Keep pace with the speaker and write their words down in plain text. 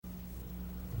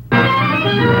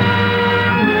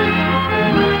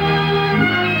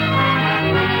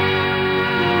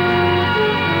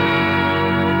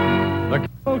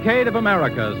Cavalcade of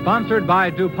America, sponsored by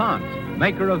DuPont,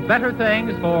 maker of better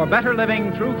things for better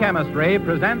living through chemistry,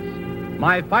 presents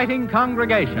My Fighting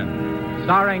Congregation,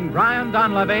 starring Brian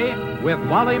Donlevy with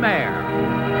Wally Mayer.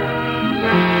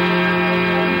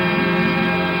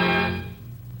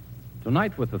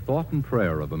 Tonight, with the thought and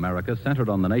prayer of America centered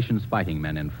on the nation's fighting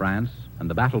men in France and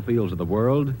the battlefields of the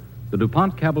world, the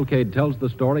DuPont Cavalcade tells the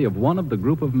story of one of the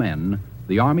group of men,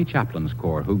 the Army Chaplains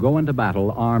Corps, who go into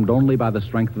battle armed only by the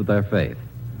strength of their faith.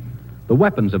 The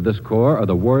weapons of this corps are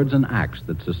the words and acts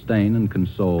that sustain and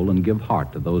console and give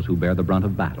heart to those who bear the brunt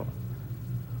of battle.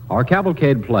 Our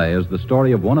cavalcade play is the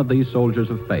story of one of these soldiers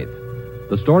of faith,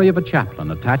 the story of a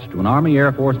chaplain attached to an Army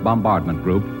Air Force bombardment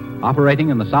group operating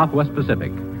in the Southwest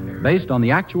Pacific, based on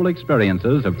the actual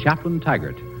experiences of Chaplain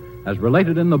Taggart, as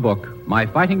related in the book My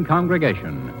Fighting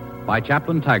Congregation by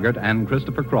Chaplain Taggart and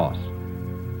Christopher Cross.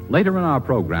 Later in our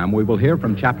program, we will hear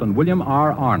from Chaplain William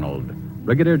R. Arnold,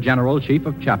 Brigadier General, Chief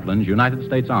of Chaplains, United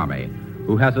States Army,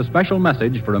 who has a special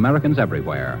message for Americans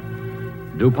everywhere.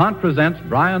 DuPont presents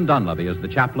Brian Donlevy as the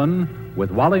chaplain,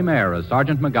 with Wally Mayer as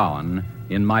Sergeant McGowan,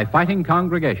 in My Fighting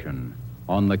Congregation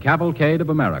on the Cavalcade of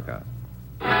America.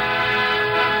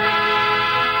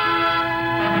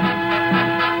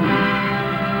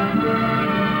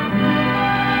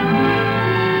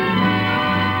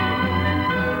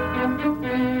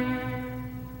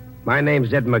 My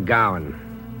name's Ed McGowan.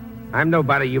 I'm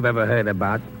nobody you've ever heard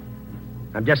about.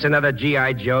 I'm just another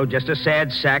G.I. Joe, just a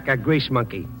sad sack, a grease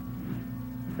monkey.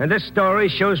 And this story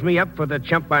shows me up for the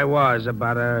chump I was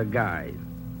about a guy.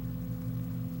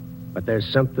 But there's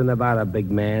something about a big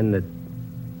man that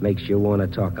makes you want to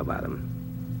talk about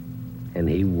him. And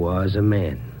he was a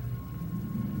man.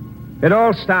 It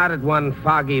all started one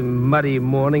foggy, muddy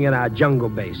morning in our jungle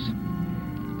base.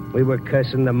 We were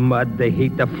cursing the mud, the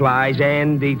heat, the flies,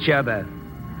 and each other.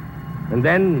 And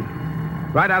then,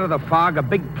 right out of the fog, a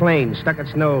big plane stuck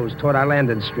its nose toward our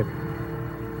landing strip.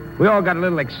 We all got a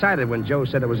little excited when Joe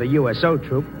said it was a USO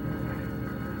troop.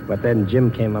 But then Jim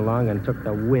came along and took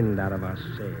the wind out of our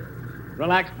sails.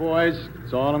 Relax, boys.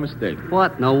 It's all a mistake.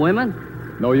 What, no women?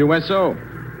 No USO.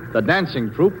 The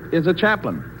dancing troupe is a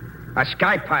chaplain. A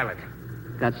sky pilot.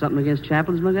 Got something against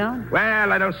chaplains, McGowan?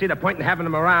 Well, I don't see the point in having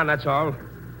them around, that's all.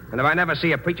 And if I never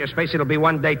see a preacher's face, it'll be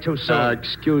one day too soon.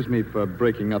 Excuse me for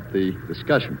breaking up the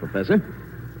discussion, Professor.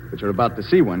 But you're about to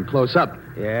see one close up.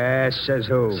 Yes, says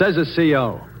who? Says a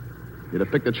CO. You're to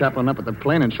pick the chaplain up at the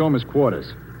plane and show him his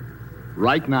quarters.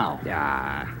 Right now.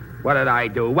 Yeah. What did I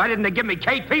do? Why didn't they give me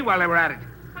KP while they were at it?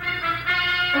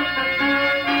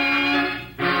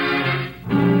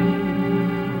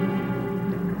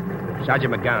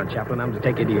 Sergeant McGowan, Chaplain, I'm to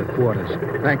take you to your quarters.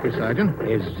 Thank you, Sergeant.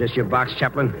 Is this your box,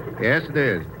 Chaplain? Yes, it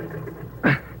is.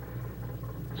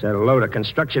 Is that a load of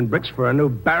construction bricks for a new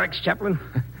barracks, Chaplain?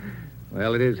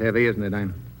 Well, it is heavy, isn't it?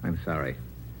 I'm sorry.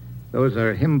 Those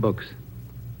are hymn books.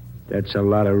 That's a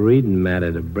lot of reading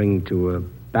matter to bring to a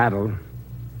battle.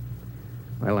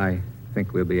 Well, I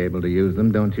think we'll be able to use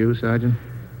them, don't you, Sergeant?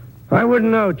 I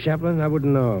wouldn't know, Chaplain. I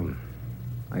wouldn't know.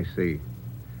 I see.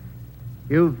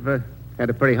 You've had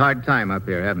a pretty hard time up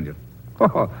here, haven't you?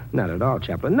 Oh, not at all,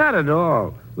 Chaplain. Not at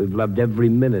all. We've loved every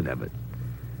minute of it.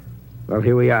 Well,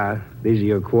 here we are. These are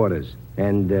your quarters.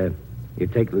 And you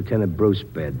take Lieutenant Bruce's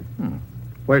bed.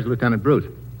 Where's Lieutenant Bruce?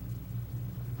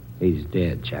 He's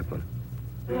dead, Chaplain.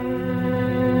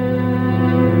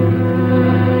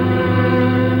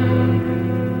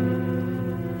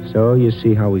 So you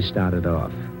see how we started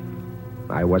off.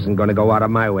 I wasn't going to go out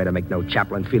of my way to make no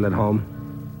chaplain feel at home.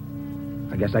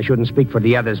 I guess I shouldn't speak for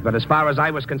the others, but as far as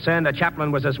I was concerned, a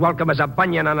chaplain was as welcome as a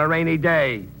bunion on a rainy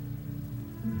day.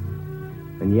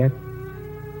 And yet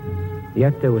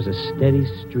there was a steady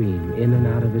stream in and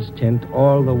out of his tent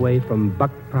all the way from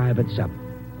buck privates up,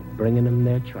 bringing them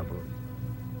their trouble.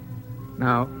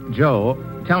 Now, Joe,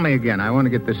 tell me again. I want to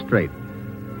get this straight.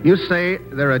 You say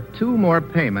there are 2 more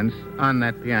payments on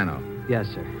that piano. Yes,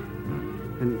 sir.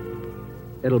 And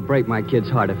it'll break my kid's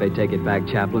heart if they take it back,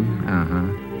 Chaplain.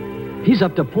 Uh-huh. He's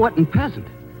up to port and peasant.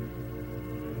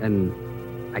 And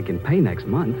I can pay next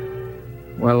month.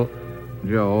 Well,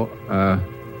 Joe,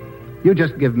 you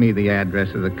just give me the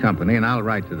address of the company, and I'll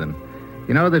write to them.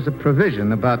 You know, there's a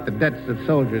provision about the debts of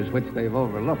soldiers which they've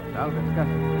overlooked. I'll discuss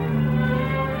it.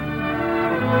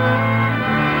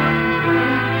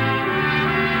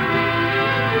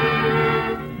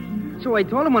 So I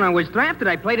told him when I was drafted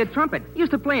I played a trumpet. He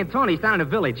used to play in Tony's down in the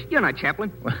village. You're not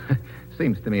Chaplain. Well,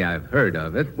 seems to me I've heard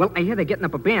of it. Well, I hear they're getting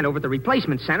up a band over at the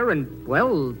replacement center, and,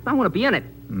 well, I want to be in it.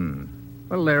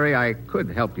 Well, Larry, I could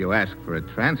help you ask for a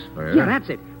transfer. Yeah, that's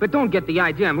it. But don't get the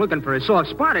idea I'm looking for a soft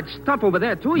spot. It's tough over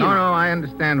there, too, you know. No, I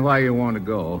understand why you want to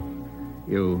go.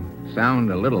 You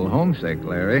sound a little homesick,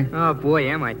 Larry. Oh, boy,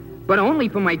 am I. But only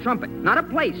for my trumpet, not a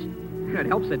place. It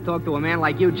helps to talk to a man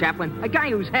like you, Chaplain. A guy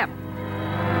who's hep.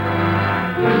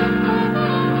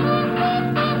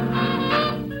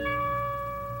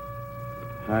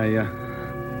 I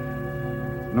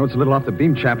know it's a little off the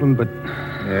beam, Chaplain, but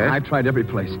Yeah? I tried every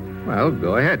place. Well,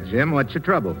 go ahead, Jim. What's your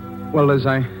trouble? Well, as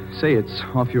I say, it's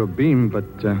off your beam, but,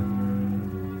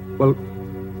 well,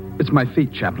 it's my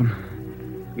feet, Chaplain.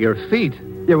 Your feet?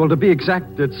 Yeah, well, to be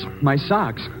exact, it's my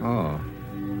socks. Oh.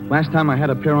 Last time I had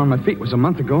a pair on my feet was a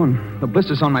month ago, and the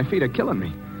blisters on my feet are killing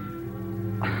me.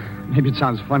 Maybe it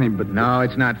sounds funny, but... No,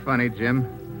 it's not funny, Jim.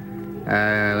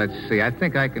 Let's see. I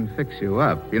think I can fix you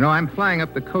up. You know, I'm flying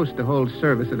up the coast to hold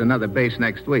service at another base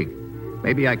next week.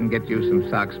 Maybe I can get you some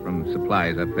socks from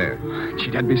supplies up there.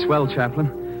 Gee, that'd be swell, Chaplain.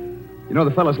 You know,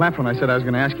 the fellas laughed when I said I was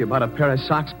going to ask you about a pair of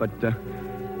socks, but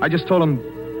I just told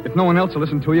them, if no one else will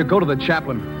listen to you, go to the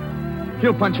chaplain.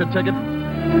 He'll punch your ticket.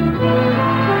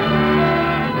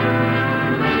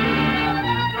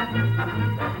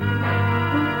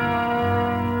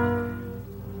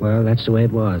 Well, that's the way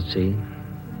it was, see?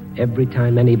 Every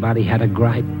time anybody had a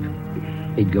gripe,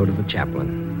 he'd go to the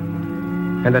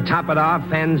chaplain. And to top it off,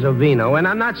 Anzovino. And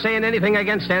I'm not saying anything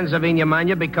against Anzovino, mind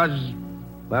you, because,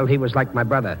 well, he was like my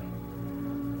brother.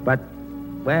 But,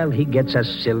 well, he gets a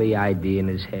silly idea in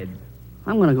his head.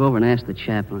 I'm going to go over and ask the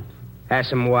chaplain.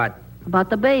 Ask him what?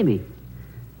 About the baby.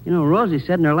 You know, Rosie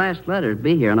said in her last letter it'd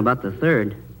be here on about the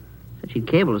 3rd. Said she'd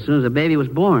cable as soon as the baby was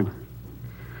born.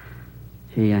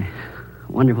 Gee, I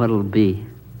wonder what it'll be.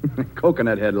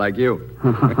 Coconut head like you.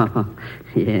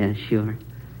 Yeah, sure.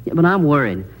 Yeah, but I'm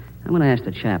worried. I'm going to ask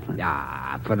the chaplain.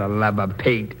 Ah, for the love of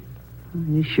Pete.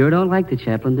 You sure don't like the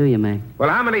chaplain, do you, Mac? Well,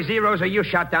 how many zeros have you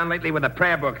shot down lately with a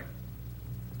prayer book?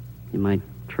 You might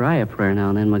try a prayer now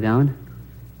and then, McGowan.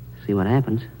 See what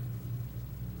happens.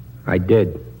 I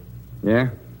did. Yeah?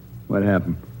 What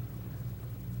happened?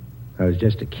 I was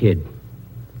just a kid.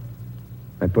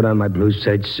 I put on my blue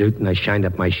serge suit and I shined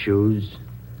up my shoes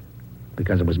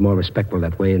because it was more respectful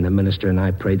that way, and the minister and I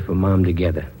prayed for Mom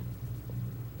together.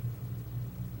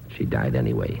 She died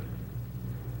anyway.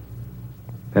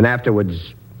 And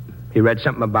afterwards, he read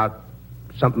something about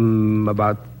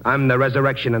I'm the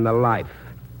resurrection and the life,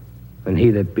 and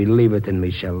he that believeth in me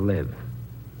shall live.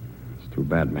 It's too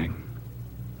bad, Mac.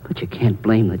 But you can't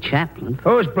blame the chaplain.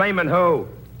 Who's blaming who?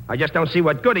 I just don't see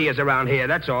what good he is around here,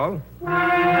 that's all.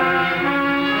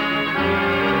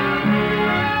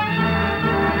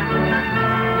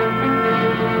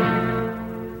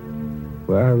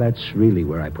 Well, that's really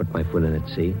where I put my foot in it,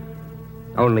 see?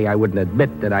 Only I wouldn't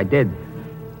admit that I did.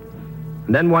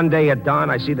 And then one day at dawn,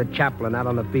 I see the chaplain out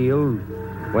on the field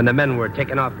when the men were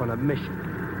taking off on a mission.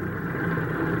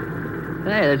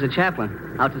 Hey, there's the chaplain.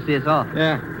 Out to see us off.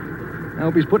 Yeah. I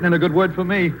hope he's putting in a good word for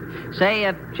me.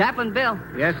 Say, Chaplain Bill,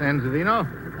 Yes,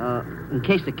 Anzovino? in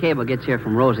case the cable gets here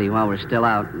from Rosie while we're still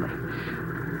out,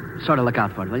 sort of look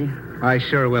out for it, will you? I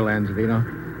sure will,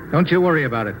 Anzovino. Don't you worry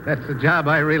about it. That's the job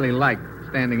I really like,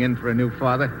 standing in for a new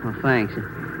father. Well, thanks.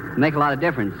 It'll make a lot of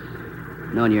difference,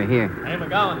 knowing you're here. Hey,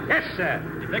 McGowan. Yes, sir.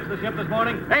 You fixed the ship this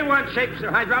morning? A1 shape, sir.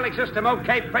 Hydraulic system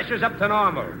okay. Pressure's up to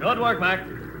normal. Good work, Mac.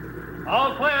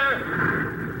 All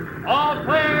clear. All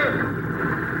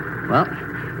clear. Well,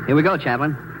 here we go,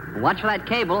 Chaplain. Watch for that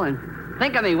cable and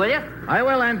think of me, will you? I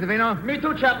will, Anzovino. Me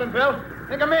too, Chaplain Bill.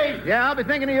 Think of me. Yeah, I'll be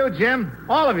thinking of you, Jim.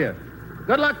 All of you.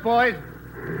 Good luck, boys.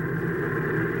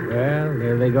 Well,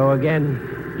 there they go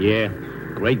again. Yeah,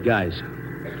 great guys.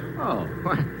 Oh,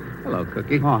 why, hello,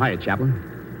 Cookie. Oh, hiya,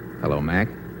 Chaplain. Hello, Mac.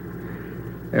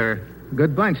 They're a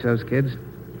good bunch, those kids.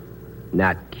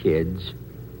 Not kids.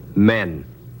 Men.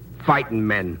 Fighting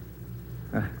men.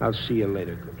 I'll see you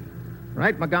later, Cookie.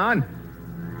 Right, McGowan?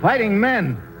 Fighting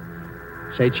men.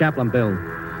 Say, Chaplain Bill,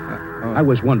 Oh, I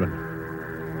was wondering.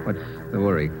 what's the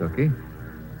worry, Cookie?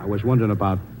 I was wondering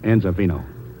about Anzovino.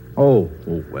 Oh,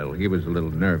 well, he was a little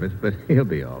nervous, but he'll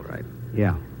be all right.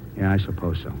 Yeah, I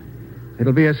suppose so.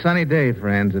 It'll be a sunny day for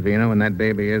Anzovino when that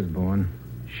baby is born.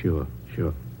 Sure.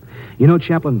 You know,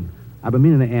 Chaplain, I've been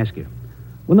meaning to ask you.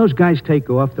 When those guys take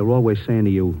off, they're always saying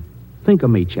to you, think of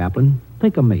me, Chaplain.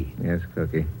 Think of me. Yes,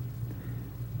 Cookie.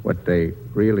 What they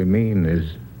really mean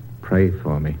is pray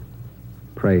for me.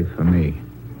 Pray for me.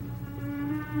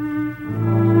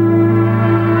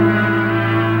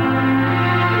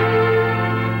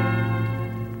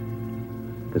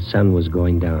 The sun was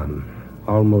going down,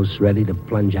 almost ready to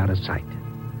plunge out of sight.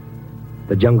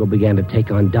 The jungle began to take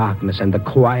on darkness, and the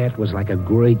quiet was like a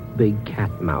great big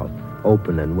cat mouth,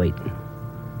 open and waiting.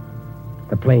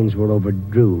 The plains were over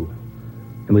Drew,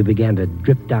 and we began to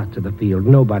drift out to the field,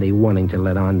 nobody wanting to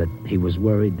let on that he was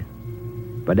worried.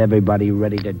 but everybody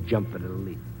ready to jump at the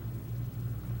leap.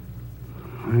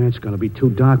 It's going to be too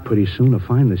dark pretty soon to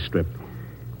find this strip.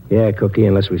 Yeah, Cookie,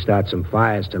 unless we start some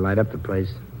fires to light up the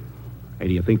place. Hey,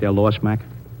 do you think they're lost, Mac?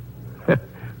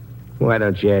 Why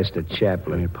don't you ask the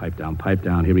chaplain? Hey, pipe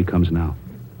down. Here he comes now.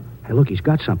 Hey, look, he's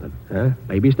got something. Huh?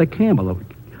 Maybe it's the Campbell.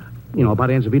 You know, about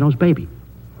Anzavino's baby.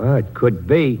 Well, it could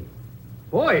be.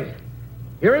 Boys,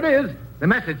 here it is. The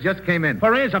message just came in.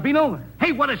 For Anzavino?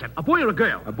 Hey, what is it? A boy or a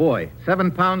girl? A boy.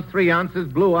 7 pounds, 3 ounces,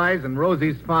 blue eyes, and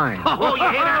Rosie's fine. Oh, you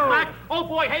hear that, Mac? Oh,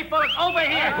 boy, hey, fellas, over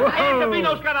here.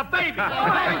 Anzavino's got a baby.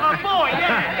 A boy,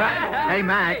 yeah. Hey,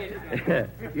 Mac.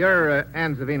 You're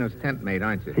Anzavino's tent mate,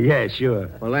 aren't you? Yeah, sure.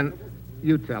 Well, then,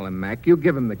 you tell him, Mac. You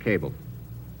give him the cable.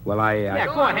 Well, Yeah,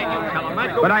 go ahead, you tell him,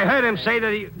 Mac. But I heard him say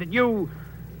that you...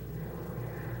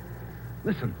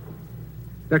 Listen.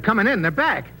 They're coming in. They're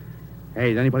back. Hey,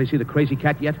 did anybody see the crazy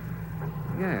cat yet?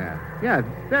 Yeah,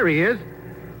 there he is.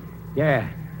 Yeah,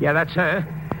 that's her.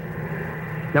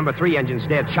 Number 3 engine's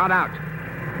dead. Shot out.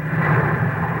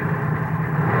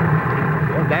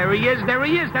 Well, there he is.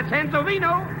 That's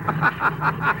Anzavino.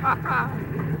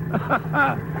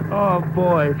 Oh,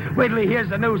 boy. Wait till he hears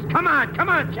the news. Come on,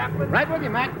 Chaplain. Right with you,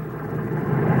 Mac.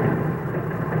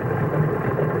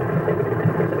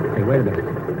 Hey, wait a minute.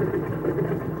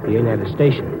 He ain't at the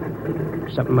station.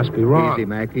 Something must be wrong. Easy,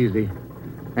 Mac, easy.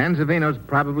 Anzavino's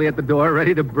probably at the door,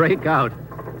 ready to break out.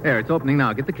 There, it's opening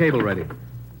now. Get the cable ready.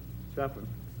 Chaplain.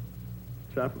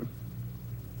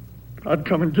 God,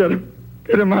 come and get him.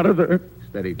 Get him out of there.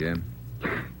 Steady, Jim.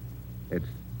 It's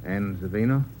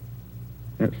Anzavino?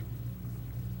 Yes.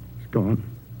 He's gone.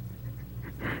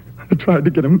 I tried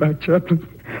to get him back, Chaplain.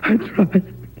 I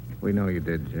tried. We know you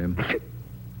did, Jim.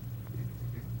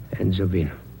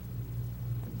 Anzavino.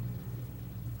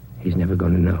 He's never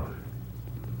going to know.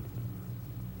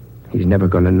 He's never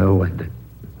going to know whether it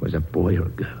was a boy or a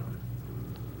girl.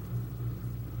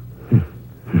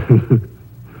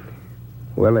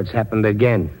 Well, it's happened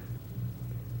again.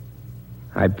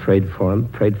 I prayed for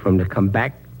him to come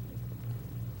back,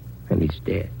 and he's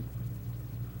dead.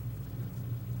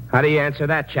 How do you answer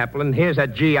that, Chaplain? Here's a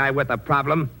GI with a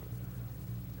problem.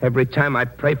 Every time I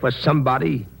pray for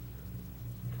somebody,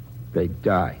 they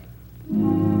die.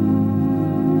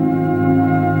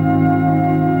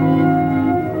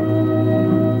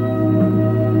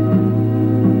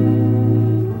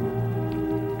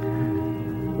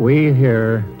 We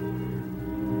here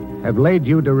have laid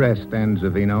you to rest,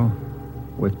 Anzavino,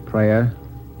 with prayer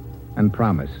and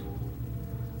promise.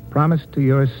 Promise to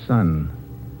your son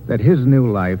that his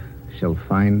new life shall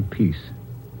find peace.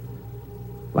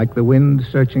 Like the wind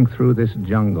searching through this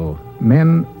jungle,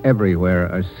 men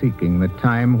everywhere are seeking the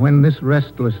time when this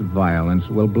restless violence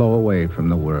will blow away from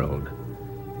the world,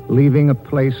 leaving a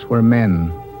place where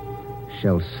men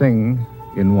shall sing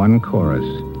in one chorus.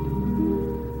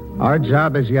 Our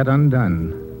job is yet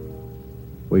undone.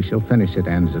 We shall finish it,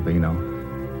 Anzavino.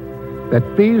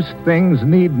 That these things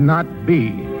need not be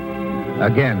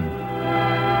again.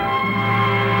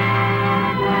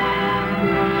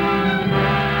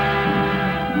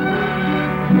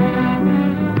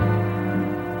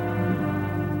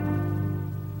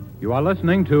 You are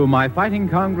listening to My Fighting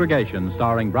Congregation,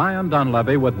 starring Brian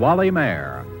Dunleavy with Wally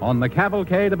Mayer on the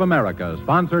Cavalcade of America,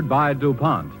 sponsored by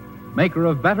DuPont, maker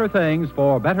of better things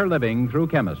for better living through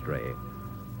chemistry.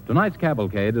 Tonight's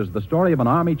cavalcade is the story of an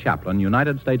Army chaplain,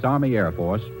 United States Army Air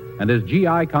Force, and his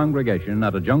GI congregation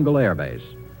at a jungle air base.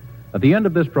 At the end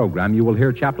of this program, you will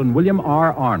hear Chaplain William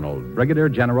R. Arnold, Brigadier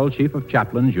General, Chief of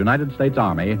Chaplains, United States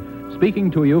Army, speaking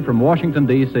to you from Washington,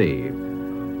 D.C.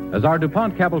 As our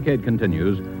DuPont cavalcade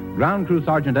continues, Ground Crew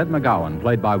Sergeant Ed McGowan,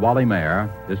 played by Wally Mayer,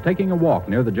 is taking a walk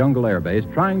near the jungle air base,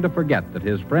 trying to forget that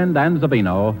his friend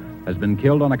Anzavino has been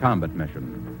killed on a combat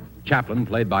mission. Chaplain,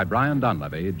 played by Brian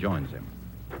Dunleavy, joins him.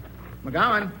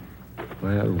 McGowan.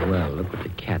 Well, look what the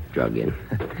cat drug in.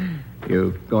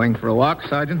 You going for a walk,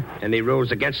 Sergeant? Any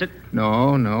rules against it?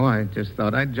 No, I just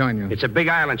thought I'd join you. It's a big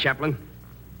island, Chaplain.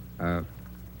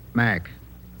 Mac,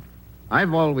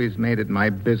 I've always made it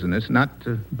my business not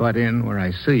to butt in where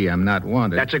I see I'm not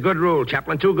wanted. That's a good rule,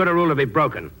 Chaplain. Too good a rule to be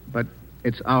broken. But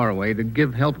it's our way to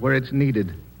give help where it's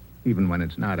needed, even when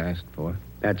it's not asked for.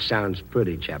 That sounds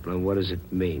pretty, Chaplain. What does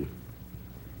it mean?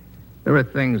 There are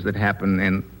things that happen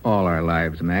in all our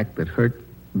lives, Mac, that hurt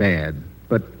bad.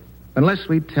 But unless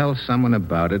we tell someone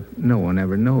about it, no one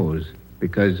ever knows.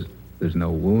 Because there's no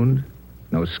wound,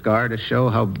 no scar to show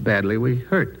how badly we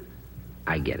hurt.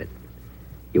 I get it.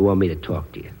 You want me to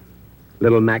talk to you.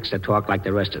 Little Max to talk like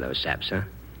the rest of those saps, huh?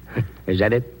 Is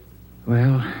that it?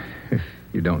 Well, if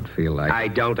you don't feel like... I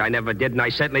don't. I never did, and I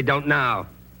certainly don't now.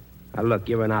 Now, look,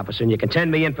 you're an officer, and you can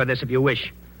send me in for this if you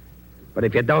wish. But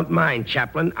if you don't mind,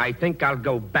 Chaplain, I think I'll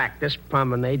go back. This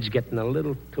promenade's getting a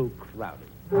little too crowded.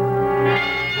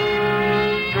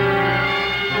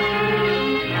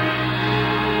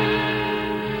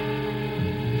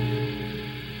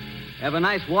 Have a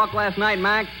nice walk last night,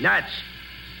 Mac? Nuts.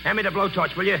 Hand me the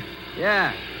blowtorch, will you?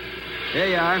 Yeah. Here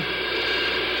you are.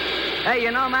 Hey,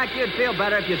 you know, Mac, you'd feel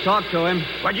better if you talked to him.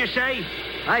 What'd you say?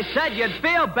 I said you'd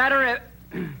feel better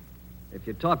if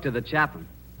you talked to the chaplain.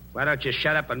 Why don't you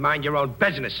shut up and mind your own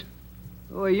business?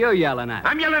 Who are you yelling at?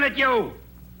 I'm yelling at you.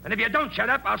 And if you don't shut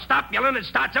up, I'll stop yelling and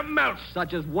start something else.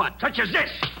 Such as what? Such as this.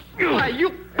 Why, you...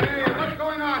 Hey, what's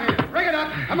going on here? Bring it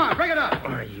up. Come on, bring it up.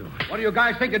 Why, you... What do you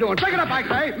guys think you're doing? Bring it up, I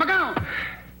say. McGowan.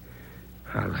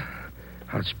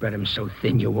 I'll spread him so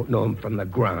thin you won't know him from the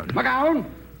ground. McGowan.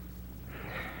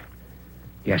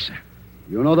 Yes, sir.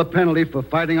 You know the penalty for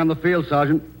fighting on the field,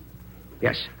 Sergeant.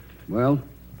 Yes. Well,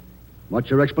 what's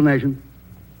your explanation?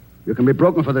 You can be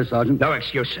broken for this, Sergeant. No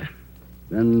excuse, sir.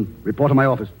 Then report to my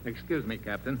office. Excuse me,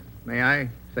 Captain. May I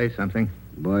say something?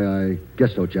 Why, I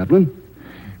guess so, Chaplain.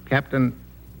 Captain,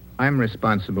 I'm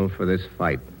responsible for this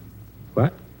fight.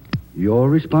 What? You're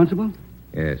responsible?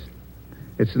 Yes.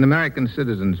 It's an American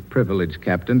citizen's privilege,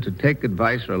 Captain, to take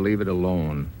advice or leave it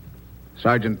alone.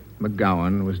 Sergeant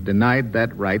McGowan was denied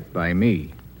that right by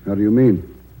me. How do you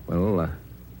mean? Well,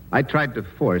 I tried to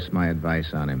force my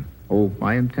advice on him. Oh,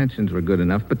 my intentions were good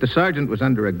enough, but the sergeant was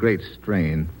under a great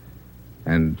strain,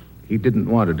 and he didn't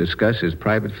want to discuss his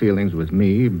private feelings with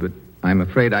me, but I'm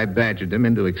afraid I badgered him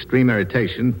into extreme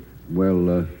irritation. Well,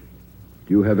 do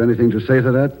you have anything to say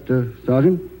to that,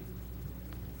 Sergeant?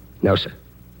 No, sir.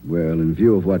 Well, in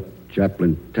view of what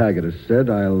Chaplain Taggart has said,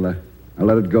 I'll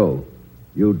let it go.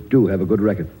 You do have a good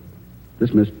record.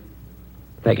 Dismissed.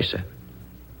 Thank you, sir.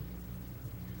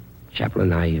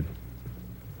 Chaplain, I'd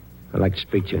like to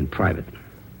speak to you in private.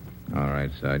 All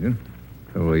right, Sergeant.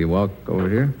 So will you walk over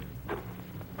here?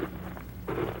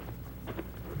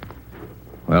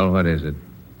 Well, what is it?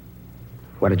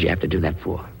 What did you have to do that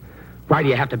for? Why do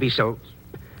you have to be so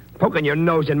poking your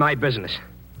nose in my business?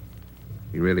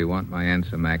 You really want my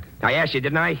answer, Mac? I asked you,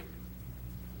 didn't I?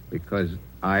 Because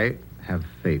I have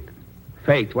faith.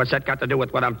 Faith? What's that got to do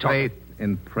with what I'm talking? Faith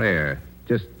in prayer.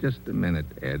 Just a minute,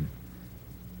 Ed.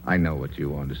 I know what you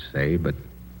want to say, but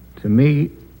to me,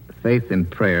 faith in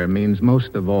prayer means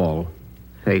most of all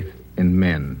faith in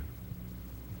men.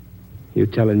 You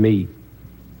telling me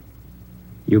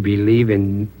you believe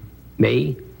in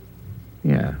me?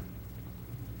 Yeah.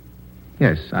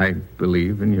 Yes, I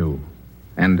believe in you.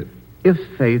 And if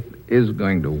faith is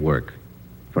going to work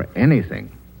for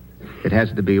anything, it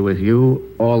has to be with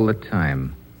you all the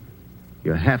time.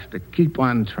 You have to keep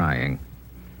on trying.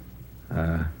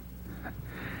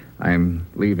 I'm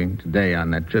leaving today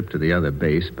on that trip to the other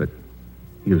base, but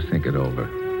you think it over.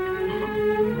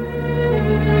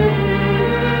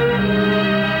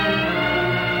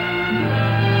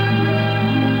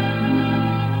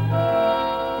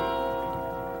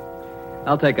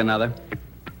 I'll take another.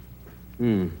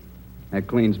 That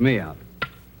cleans me out.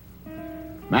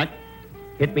 Mac?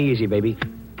 Hit me easy, baby.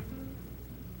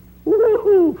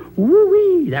 Woo-hoo!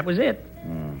 Woo-wee! That was it.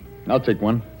 I'll take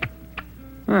one.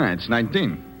 All right, it's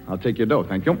 19. I'll take your dough,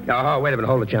 thank you. Oh, wait a minute.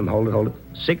 Hold it, Jim. Hold it.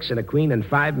 6 and a queen and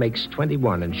 5 makes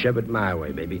 21, and shove it my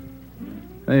way, baby.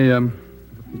 Hey, isn't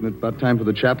it about time for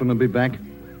the chaplain to be back?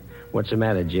 What's the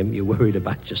matter, Jim? You worried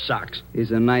about your socks?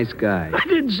 He's a nice guy. I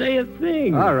didn't say a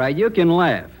thing. All right, you can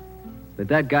laugh. But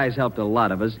that guy's helped a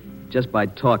lot of us just by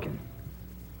talking.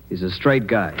 He's a straight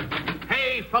guy.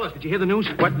 Hey, fellas, did you hear the news?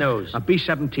 What news? A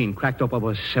B-17 cracked up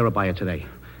over Sarabaya today.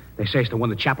 They say it's the one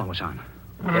the chaplain was on.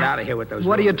 Get out of here with those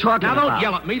What are you rumors. talking Now, about? don't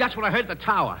yell at me. That's what I heard at the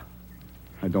tower.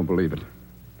 I don't believe it.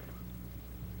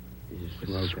 He's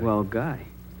a swell guy.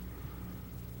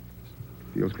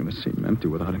 Field's going to seem empty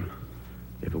without him.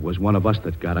 If it was one of us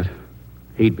that got it,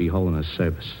 he'd be holding his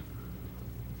service.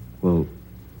 Well,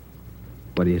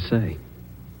 what do you say?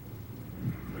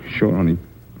 Sure, only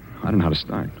I don't know how to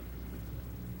start.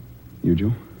 You,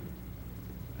 Joe?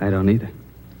 I don't either.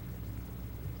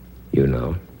 You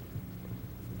know,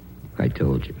 I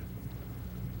told you.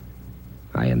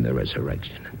 I am the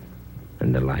resurrection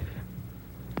and the life.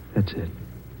 That's it.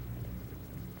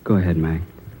 Go ahead, Mac.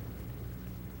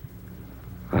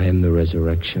 I am the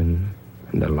resurrection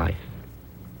and the life.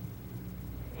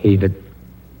 He that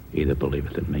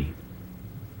believeth in me.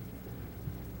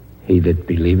 He that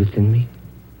believeth in me,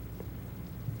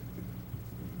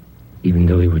 even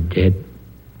though he were dead,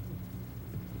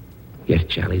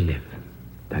 yet shall he live.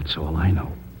 That's all I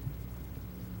know.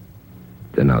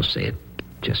 Then I'll say it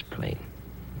just plain.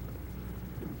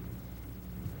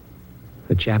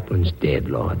 The chaplain's dead,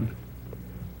 Lord.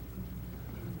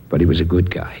 But he was a good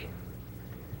guy.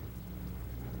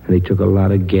 And he took a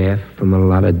lot of gaff from a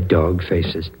lot of dog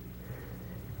faces.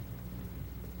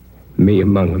 Me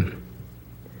among them.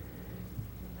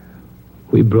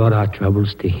 We brought our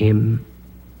troubles to him.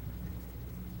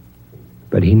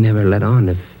 But he never let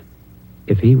on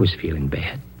if he was feeling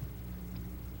bad.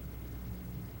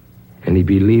 And he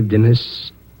believed in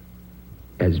us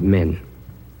as men.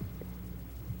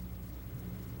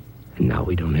 And now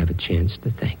we don't have a chance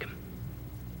to thank him.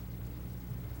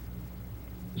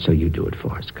 So you do it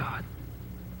for us, God.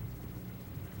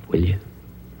 Will you?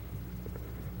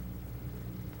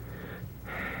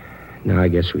 Now I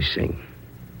guess we sing.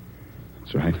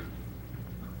 That's right.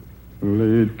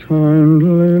 Lead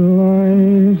kindly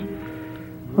light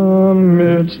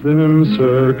amidst the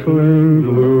encircling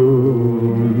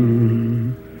gloom.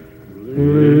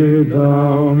 Lead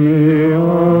thou me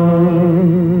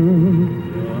on.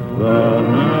 The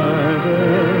night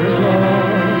is long.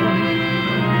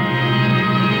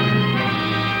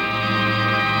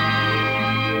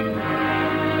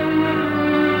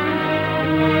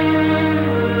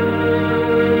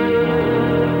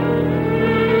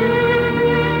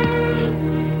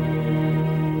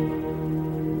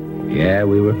 Yeah,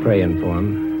 we were praying for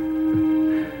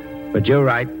him. But you're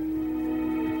right.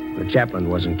 The chaplain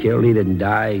wasn't killed. He didn't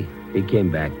die. He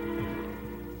came back.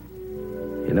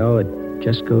 You know, it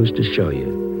just goes to show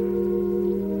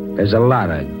you. There's a lot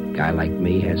a guy like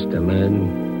me has to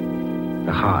learn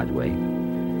the hard way.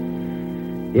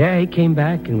 Yeah, he came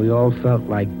back, and we all felt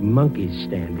like monkeys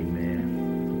standing there.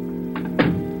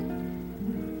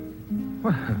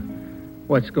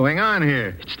 What's going on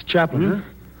here? It's the chaplain,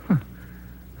 huh?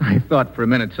 I thought for a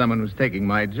minute someone was taking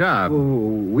my job. Oh,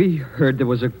 we heard there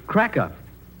was a crack-up.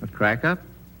 A crack-up?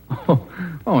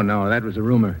 Oh, no, that was a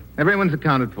rumor. Everyone's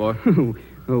accounted for.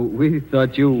 We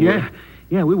thought you were...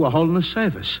 Yeah, we were holding a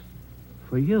service.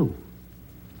 For you.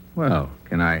 Well,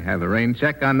 can I have a rain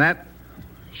check on that?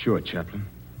 Sure, Chaplain.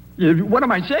 What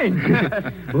am I saying?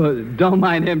 Well, don't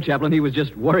mind him, Chaplain. He was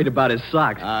just worried about his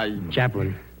socks.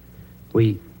 Chaplain,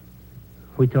 we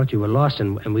thought you were lost,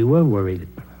 and we were worried.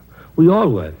 We all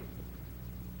were.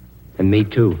 And me,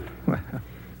 too.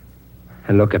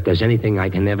 And look, if there's anything I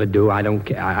can ever do, I don't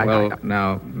care.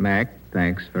 Now, Mac,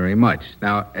 thanks very much.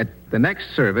 Now, at the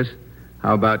next service,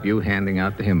 how about you handing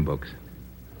out the hymn books?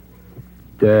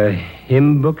 The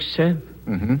hymn books, sir?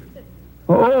 Mm-hmm.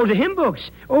 Oh, the hymn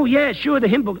books. Oh, yeah, sure, the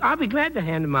hymn books. I'll be glad to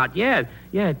hand them out. Yeah,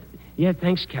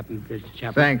 thanks, Chaplain.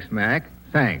 Thanks, Mac.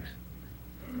 Thanks.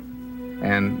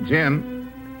 And, Jim,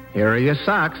 here are your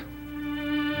socks.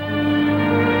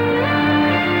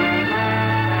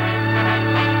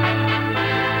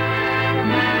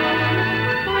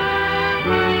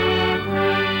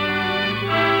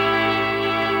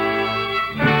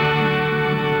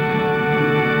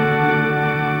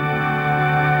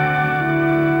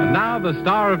 The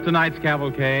star of tonight's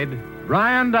cavalcade,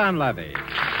 Brian Donlevy.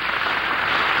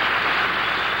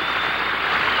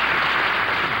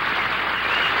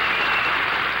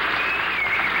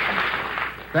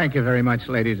 Thank you very much,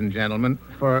 ladies and gentlemen,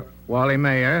 for Wally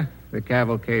Mayer, the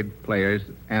cavalcade players,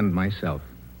 and myself.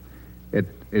 It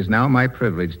is now my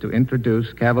privilege to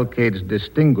introduce Cavalcade's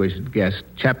distinguished guest,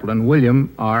 Chaplain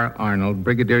William R. Arnold,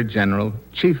 Brigadier General,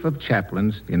 Chief of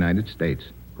Chaplains, United States,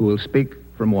 who will speak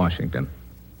from Washington.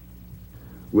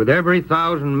 With every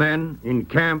 1,000 men in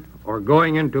camp or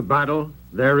going into battle,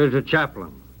 there is a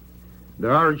chaplain.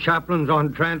 There are chaplains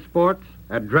on transports,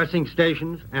 at dressing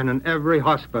stations, and in every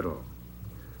hospital.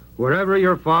 Wherever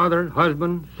your father,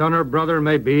 husband, son, or brother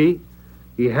may be,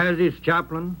 he has his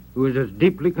chaplain who is as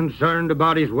deeply concerned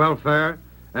about his welfare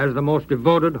as the most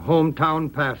devoted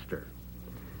hometown pastor.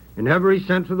 In every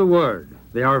sense of the word,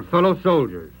 they are fellow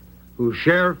soldiers who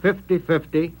share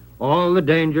 50-50 all the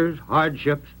dangers,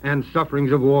 hardships, and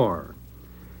sufferings of war.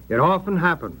 It often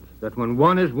happens that when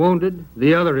one is wounded,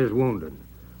 the other is wounded.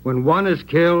 When one is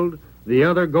killed, the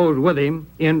other goes with him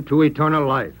into eternal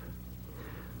life.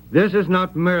 This is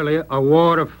not merely a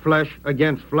war of flesh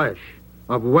against flesh,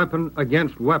 of weapon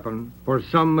against weapon for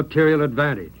some material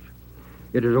advantage.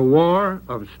 It is a war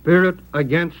of spirit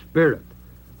against spirit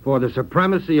for the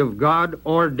supremacy of God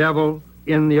or devil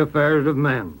in the affairs of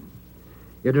men.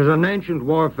 It is an ancient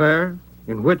warfare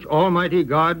in which Almighty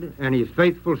God and his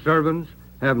faithful servants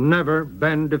have never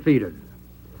been defeated.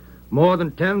 More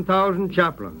than 10,000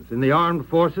 chaplains in the armed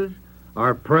forces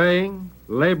are praying,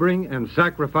 laboring, and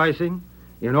sacrificing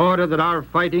in order that our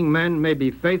fighting men may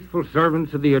be faithful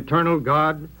servants of the eternal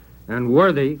God and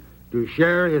worthy to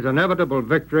share his inevitable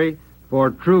victory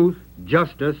for truth,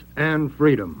 justice, and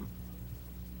freedom.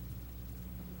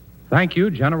 Thank you,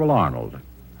 General Arnold.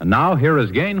 And now here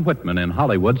is Gain Whitman in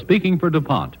Hollywood speaking for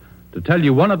DuPont to tell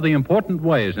you one of the important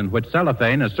ways in which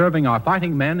cellophane is serving our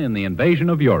fighting men in the invasion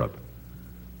of Europe.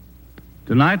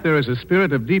 Tonight, there is a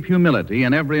spirit of deep humility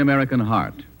in every American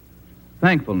heart.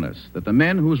 Thankfulness that the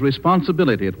men whose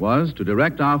responsibility it was to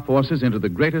direct our forces into the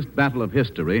greatest battle of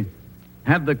history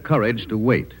had the courage to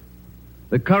wait,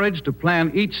 the courage to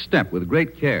plan each step with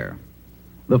great care,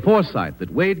 the foresight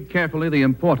that weighed carefully the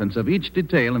importance of each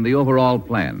detail in the overall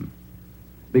plan.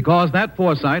 Because that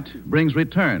foresight brings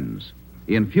returns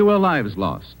in fewer lives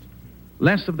lost,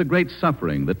 less of the great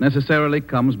suffering that necessarily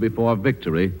comes before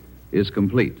victory is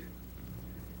complete.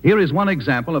 Here is one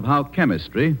example of how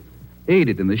chemistry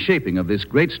aided in the shaping of this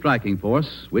great striking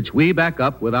force, which we back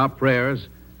up with our prayers,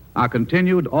 our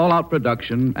continued all-out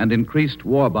production, and increased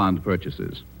war bond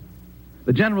purchases.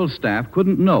 The General Staff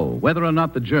couldn't know whether or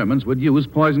not the Germans would use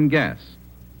poison gas.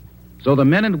 So the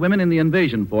men and women in the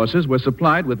invasion forces were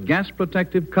supplied with gas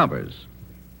protective covers.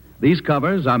 These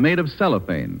covers are made of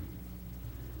cellophane.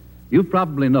 You've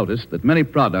probably noticed that many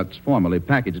products formerly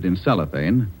packaged in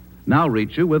cellophane now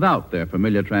reach you without their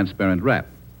familiar transparent wrap.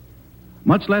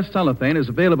 Much less cellophane is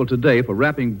available today for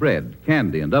wrapping bread,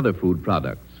 candy, and other food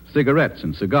products, cigarettes,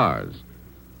 and cigars.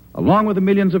 Along with the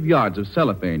millions of yards of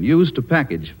cellophane used to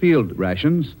package field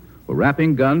rations, for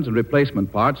wrapping guns and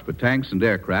replacement parts for tanks and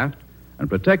aircraft, and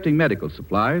protecting medical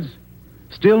supplies,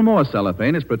 still more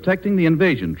cellophane is protecting the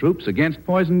invasion troops against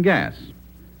poison gas.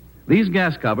 These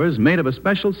gas covers, made of a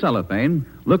special cellophane,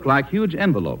 look like huge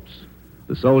envelopes.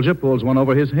 The soldier pulls one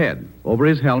over his head, over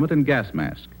his helmet and gas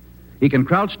mask. He can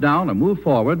crouch down or move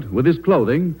forward with his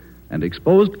clothing and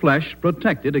exposed flesh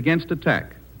protected against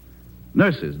attack.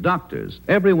 Nurses, doctors,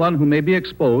 everyone who may be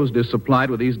exposed is supplied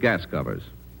with these gas covers.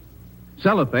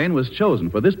 Cellophane was chosen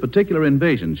for this particular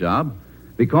invasion job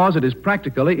because it is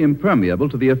practically impermeable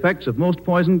to the effects of most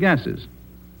poison gases.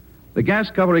 The gas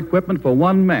cover equipment for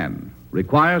one man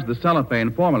requires the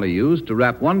cellophane formerly used to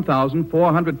wrap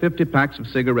 1,450 packs of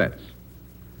cigarettes.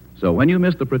 So when you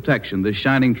miss the protection this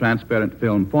shining transparent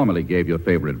film formerly gave your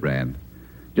favorite brand,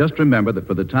 just remember that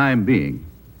for the time being,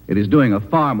 it is doing a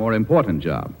far more important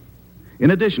job.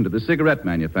 In addition to the cigarette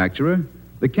manufacturer,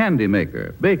 the candy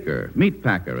maker, baker, meat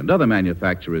packer, and other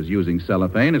manufacturers using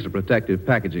cellophane as a protective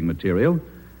packaging material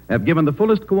have given the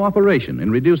fullest cooperation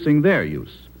in reducing their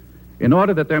use in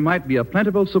order that there might be a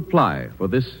plentiful supply for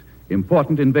this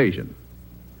important invasion.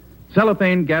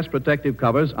 Cellophane gas protective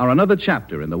covers are another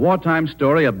chapter in the wartime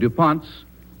story of DuPont's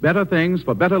better things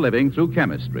for better living through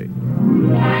chemistry.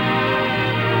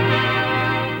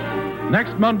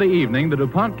 Next Monday evening, the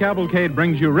DuPont Cavalcade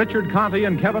brings you Richard Conte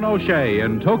and Kevin O'Shea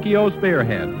in Tokyo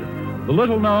Spearhead, the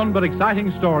little-known but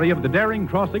exciting story of the daring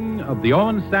crossing of the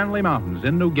Owen Stanley Mountains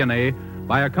in New Guinea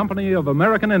by a company of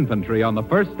American infantry on the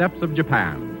first steps of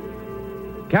Japan.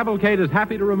 Cavalcade is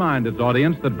happy to remind its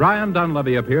audience that Brian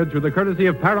Dunleavy appeared through the courtesy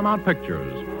of Paramount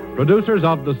Pictures, producers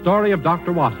of The Story of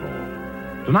Dr.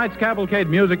 Wassel. Tonight's Cavalcade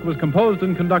music was composed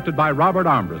and conducted by Robert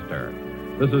Armbruster.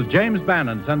 This is James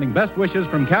Bannon sending best wishes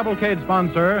from Cavalcade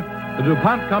sponsor, the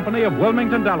DuPont Company of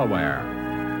Wilmington, Delaware.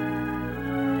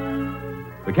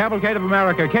 The Cavalcade of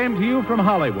America came to you from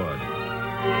Hollywood.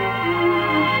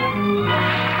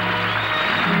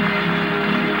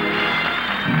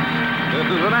 This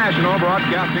is the National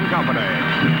Broadcasting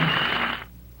Company.